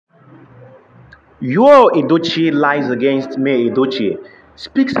Yul Edochie lies against May Edochie.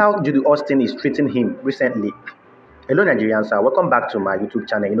 Speaks how Judy Austin is treating him recently. Hello, Nigerians. Welcome back to my YouTube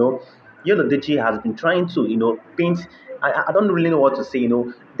channel. Yul Edochie has been trying to, paint. I don't really know what to say.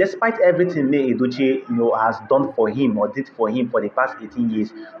 Despite everything May Edochie, has done for him or did for him for the past 18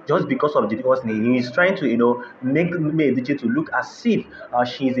 years, just because of Judy Austin, he is trying to, make May Edochie to look as if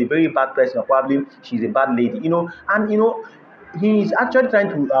she is a very bad person or probably she's a bad lady. He is actually trying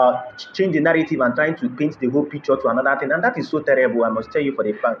to change the narrative and trying to paint the whole picture to another thing, and that is so terrible. I must tell you for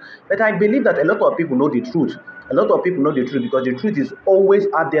the fact. But I believe that a lot of people know the truth. A lot of people know the truth because the truth is always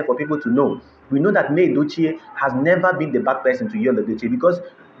out there for people to know. We know that May Edochie has never been the bad person to Yul Edochie because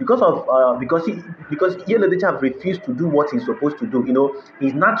Yul Edochie have refused to do what he's supposed to do.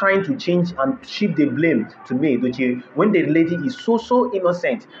 He's not trying to change and shift the blame to May Edochie when the lady is so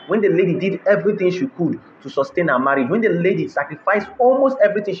innocent. When the lady did everything she could to sustain her marriage, when the lady sacrificed almost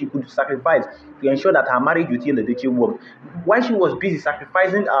everything she could sacrifice to ensure that her marriage with Yul Edochie worked. While she was busy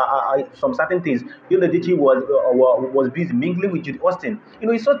sacrificing some certain things, Yul Edochie was busy mingling with Judy Austin.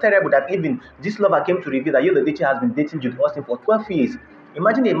 It's so terrible that even this lover came to reveal that Yul Edochie has been dating Judy Austin for 12 years.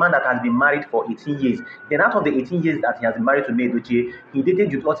 Imagine a man that has been married for 18 years. Then out of the 18 years that he has been married to May Edochie, he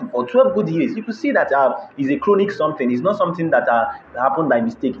dated Judy Austin for 12 good years. You could see that it's a chronic something. It's not something that happened by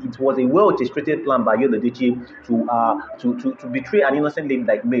mistake. It was a well-orchestrated plan by Yul Edochie to betray an innocent lady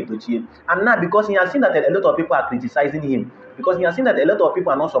like May Edochie. And now, because he has seen that a lot of people are criticizing him, because he has seen that a lot of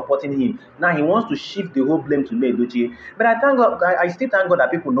people are not supporting him, now he wants to shift the whole blame to May Edochie. But I thank God, I still thank God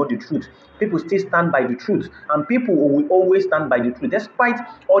that people know the truth. People still stand by the truth, and people will always stand by the truth, despite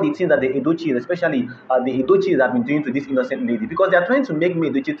all the things that the Edochies, especially the Edochies, have been doing to this innocent lady, because they are trying to make May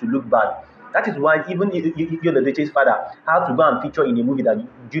Edochie to look bad. That is why even Yul Edochie's father had to go and feature in a movie that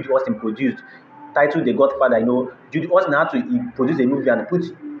Judy Austin produced, titled The Godfather. Judy Austin had to produce a movie and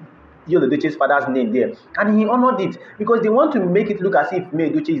put Yul Edochie's father's name there, and he honored it because they want to make it look as if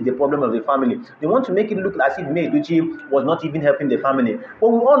May Edochie is the problem of the family. They want to make it look as if May Edochie was not even helping the family. But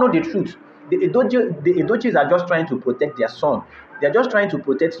we all know the truth. The Edochies are just trying to protect their son. They are just trying to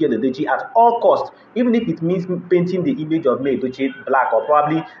protect Yul Edochie at all costs, even if it means painting the image of May Edochie black or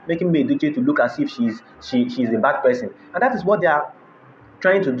probably making May Edochie to look as if she's a bad person. And that is what they are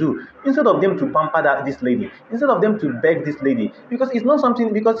trying to do, instead of them to pamper this lady, instead of them to beg this lady, because it's not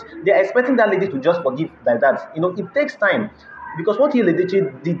something, because they are expecting that lady to just forgive like that. It takes time, because what Yul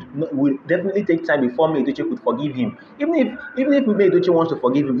Edochie did will definitely take time before May Edochie could forgive him. Even if May Edochie wants to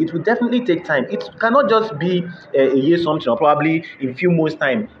forgive him, it will definitely take time. It cannot just be a year something or probably in few months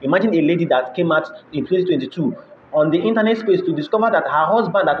time. Imagine a lady that came out in 2022 on the internet space to discover that her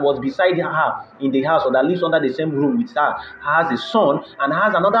husband that was beside her in the house or that lives under the same room with her has a son and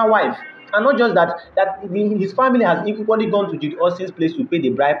has another wife. And not just that his family has equally gone to Judy Austin's place to pay the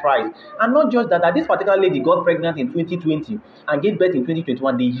bride price. And not just that this particular lady got pregnant in 2020 and gave birth in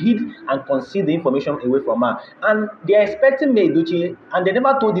 2021. They hid and concealed the information away from her. And they are expecting May Edochie, and they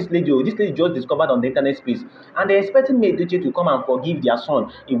never told this lady. This lady just discovered on the internet space. And they are expecting May Edochie to come and forgive their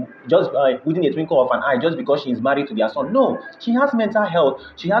son just within a twinkle of an eye, just because she is married to their son. No, she has mental health.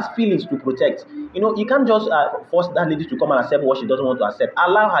 She has feelings to protect. You can't just force that lady to come and accept what she doesn't want to accept.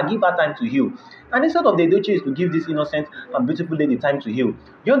 Allow her, give her time to heal. And instead of the Edochies to give this innocent and beautiful lady time to heal,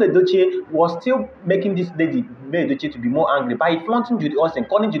 Yul Edochie was still making this lady, May Edochie, to be more angry by flaunting Judy Austin,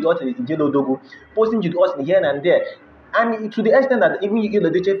 calling Judy Austin Ijelo Dogo, posting Judy Austin here and there. And to the extent that even Yul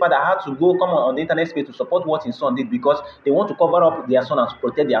Edochie's father had to go come on the internet space to support what his son did, because they want to cover up their son and to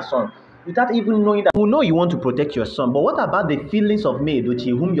protect their son, without even knowing that. You know you want to protect your son, but what about the feelings of May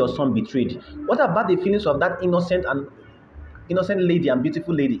Edochie, whom your son betrayed? What about the feelings of that innocent lady and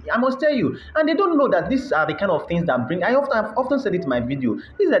beautiful lady? I must tell you, and they don't know that these are the kind of things that bring. I've often said it in my video.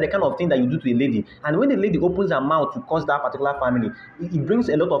 These are the kind of things that you do to a lady, and when the lady opens her mouth to curse that particular family, it brings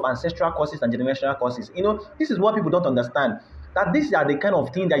a lot of ancestral curses and generational curses. This is what people don't understand. That these are the kind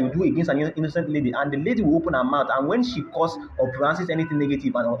of thing that you do against an innocent lady, and the lady will open her mouth, and when she curses or pronounces anything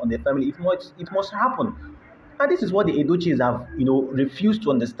negative on the family, it must happen. And this is what the Edochies have, refused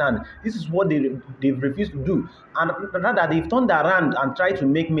to understand. This is what they've refused to do. And rather, they've turned around and tried to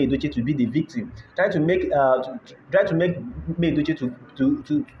make May Edochie to be the victim. Try to make May Edochie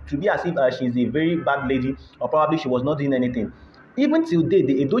to be as if she's a very bad lady, or probably she was not doing anything. Even till date,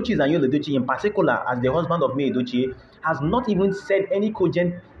 the Edochies and Yul Edochie in particular, as the husband of May Edochie, has not even said any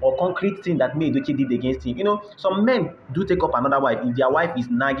cogent or concrete thing that May Edochie did against him. Some men do take up another wife if their wife is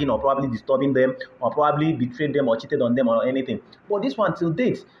nagging or probably disturbing them or probably betrayed them or cheated on them or anything. But this one, till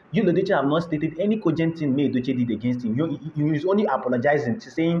date, Yul Edochie have not stated any cogent thing May Edochie did against him. He is only apologizing,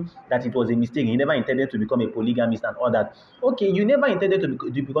 saying that it was a mistake. He never intended to become a polygamist and all that. Okay, you never intended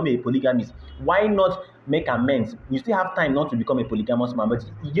to become a polygamist. Why not make amends? You still have time not to become a polygamous man. But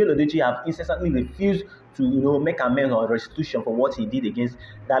Yul Edochie have incessantly refused to make amends or restitution for what he did against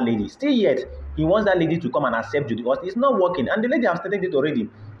that lady. Still yet, he wants that lady to come and accept Judy Austin. It's not working, and the lady has stated it already.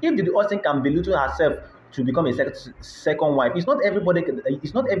 If Judy Austin can belittle herself to become a second wife, it's not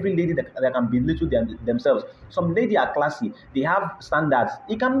every lady that can belittle themselves. Some lady are classy, they have standards.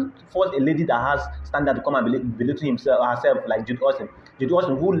 You can't force a lady that has standards to come and belittle herself like Judy Austin. Judy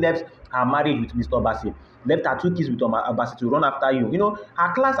Austin, who left her marriage with Mr. Obasi, left her 2 kids with Obasi to run after you.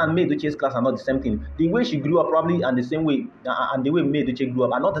 Her class and May Edochie's class are not the same thing. The way she grew up probably and the same way and the way May Edochie grew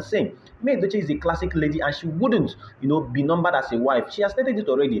up are not the same. May Edochie is a classic lady and she wouldn't, be numbered as a wife. She has stated it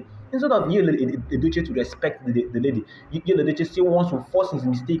already. Instead of Yul Edochie to respect the lady, Yul Edochie still wants to force his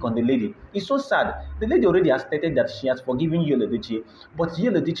mistake on the lady. It's so sad. The lady already has stated that she has forgiven Yul Edochie, but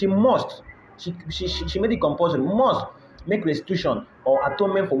Yul Edochie must, she made it compulsory, must make restitution or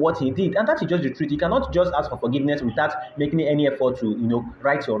atonement for what he did. And that is just the truth. You cannot just ask for forgiveness without making any effort to,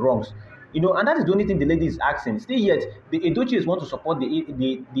 right your wrongs. And that is the only thing the lady is asking. Still yet, the Edochies want to support the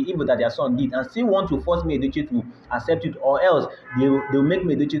evil that their son did and still want to force May Edochie to accept it, or else they'll make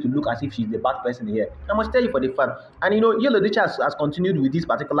May Edochie to look as if she's the bad person here. I must tell you for the fact. And Yul Edochie has continued with this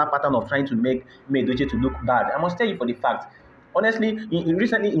particular pattern of trying to make May Edochie to look bad. I must tell you for the fact. Honestly,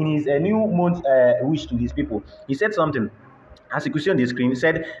 recently in his new month wish to his people, he said something. As you could see on the screen, he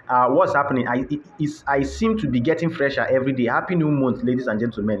said, what's happening? I seem to be getting fresher every day. Happy new month, ladies and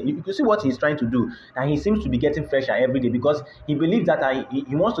gentlemen. You can see what he's trying to do. And he seems to be getting fresher every day because he believes that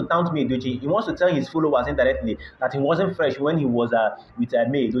he wants to taunt May Edochie. He wants to tell his followers indirectly that he wasn't fresh when he was with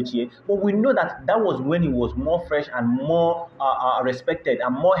May Edochie. But we know that was when he was more fresh and more respected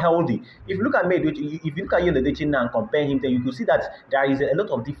and more healthy. If you look at May Edochie, if you look at Yul Edochie now and compare him, then you can see that there is a lot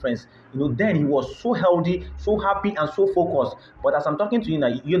of difference. Then he was so healthy, so happy, and so focused. But as I'm talking to you now,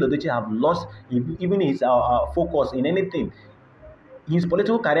 Yul Edochie have lost even his focus in anything. His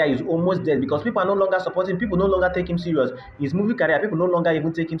political career is almost dead because people are no longer supporting. People no longer take him serious. His movie career, people no longer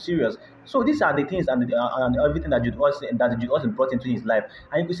even take him serious. So these are the things and everything that Judy Austin brought into his life.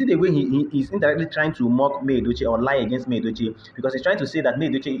 And you can see the way he is indirectly trying to mock May Edochie or lie against May Edochie because he's trying to say that May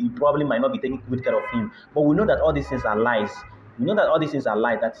Edochie probably might not be taking good care of him. But we know that all these things are lies. We know that all these things are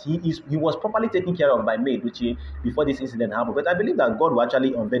lies, that he was properly taken care of by May Edochie before this incident happened. But I believe that God will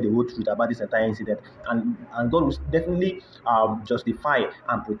actually unveil the whole truth about this entire incident, and God will definitely justify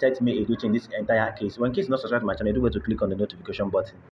and protect May Edochie in this entire case. So in case you're not subscribed to my channel, do go to click on the notification button.